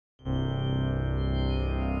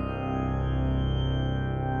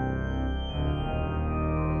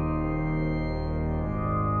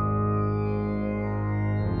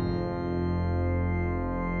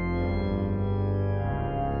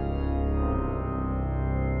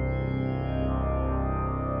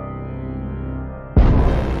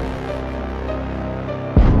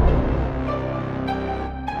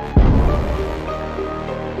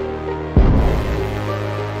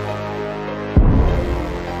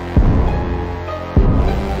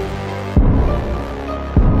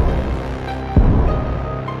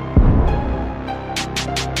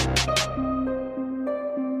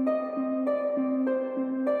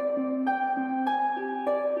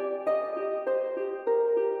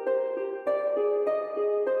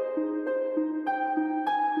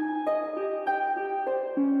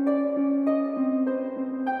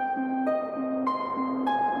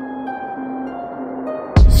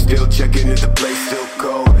Still checking if the place still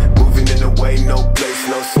cold. Moving in the way, no place,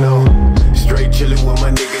 no snow. Straight chilling with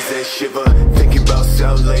my niggas that shiver. Thinking about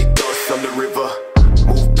South Lake, thoughts on the river.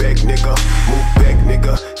 Move back, nigga, move back,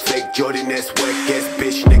 nigga. Fake Jordan, that's whack ass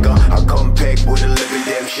bitch, nigga. I come back with 11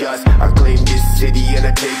 damn shots. I claim this city and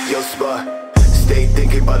I take your spot. Stay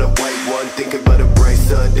thinking about a white one, thinking about a bright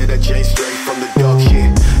sun. That I changed straight from the dog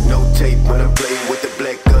shit. No tape when I'm playing with the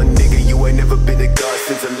black gun, nigga. You ain't never been a god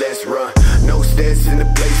since the last run. No stats in the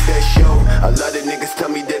place that show. A lot of niggas tell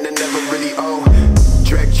me that I never really own.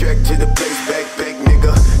 Track to the place, back,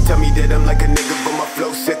 nigga. Tell me that I'm like a nigga, but my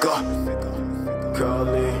flow sicker.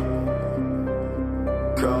 Calling,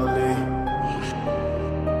 calling,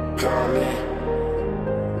 calling.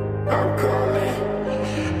 I'm calling,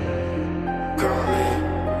 calling,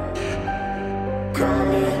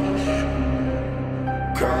 calling,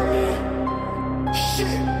 calling.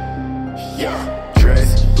 Shit, yeah.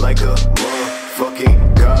 Dressed like a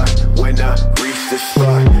motherfucking god when I reach the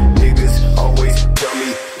spot. Niggas always tell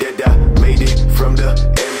me that I made it from the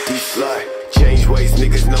empty slot. Change ways,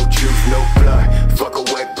 niggas, no truth, no plot. Fuck a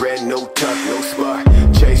wet brand, no top, no spot.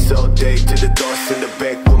 Chase all day to the thoughts in the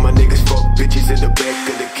back. With my niggas, fuck bitches in the back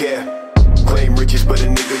of the cab. Claim riches, but a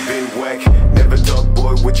nigga been whack. Never talk,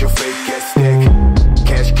 boy, with your fake ass stack.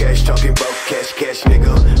 Cash, talking about cash,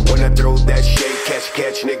 nigga. When I throw that shade,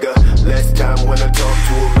 catch, nigga. Last time when I talk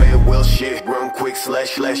to a man, well shit. Run quick, slash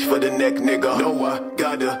for the neck, nigga. No, I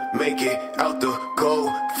gotta make it out the cold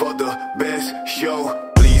for the best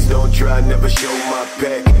show. Please don't try, never show my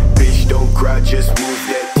pack. Bitch, don't cry, just move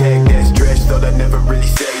that tag. That's trash, thought I never really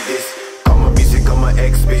say this. Call my music on my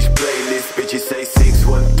ex-bitch playlist. Bitches say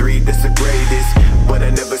 613, that's the greatest. But I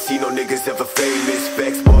never see no niggas ever famous.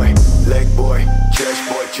 Facts, boy, leg boy,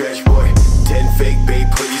 trash boy. 10 fake babe,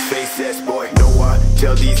 hoodies, face ass boy. No, I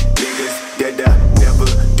tell these niggas that I never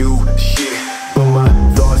do shit, but my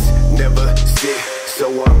thoughts never sit.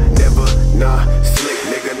 So I'm never not slick,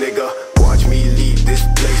 nigga. Watch me leave this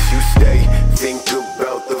place you stay. Think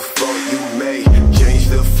about the fault you made. Change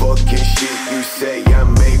the fucking shit you say. I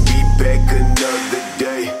may be back another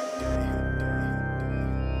day.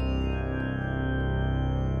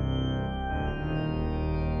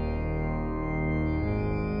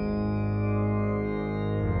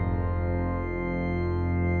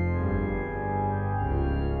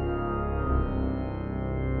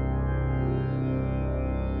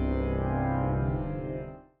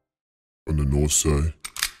 On the north side,